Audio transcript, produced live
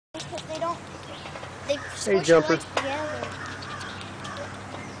because they don't. They Hey, Jumper. Together.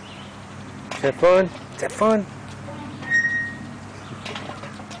 Is that fun? Is that fun?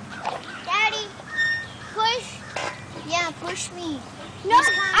 Daddy, push. Yeah, push me. No,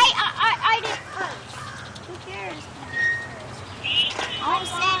 I did first. Who cares? I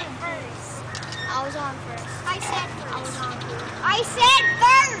said first. I was on first. I said first. I was on first. I said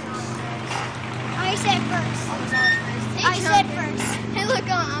first. I said first. I was on first. Hey, I said first. Hey, look,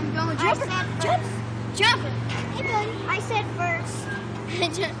 I'm going. Jumper. Jumper. Hey, buddy. I said first.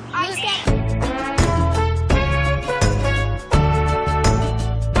 I said.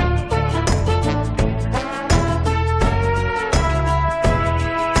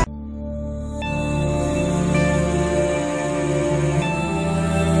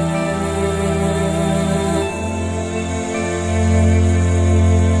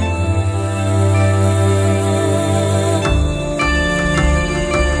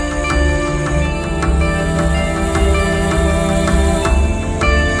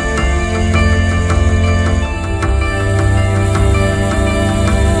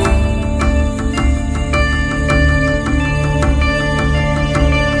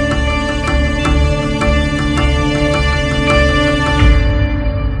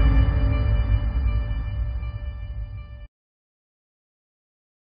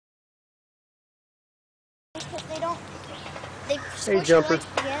 They don't. They Hey, Jumper.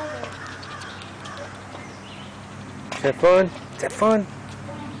 Together. Is that fun? Is that fun?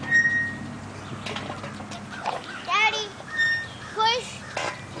 Daddy, push.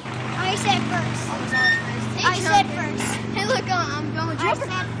 I said first. I was on first. Hey, I said first. Hey, look, I'm going. Jumper.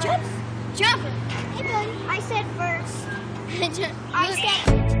 Jumper. Hey, buddy. I said first. I said.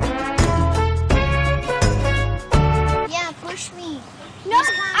 Yeah, push me. No,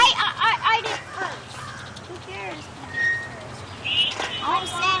 I did first. Who cares? I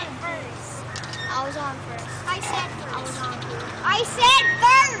said first. I was on first. I said first. I was on first. I said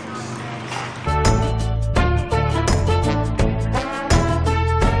first.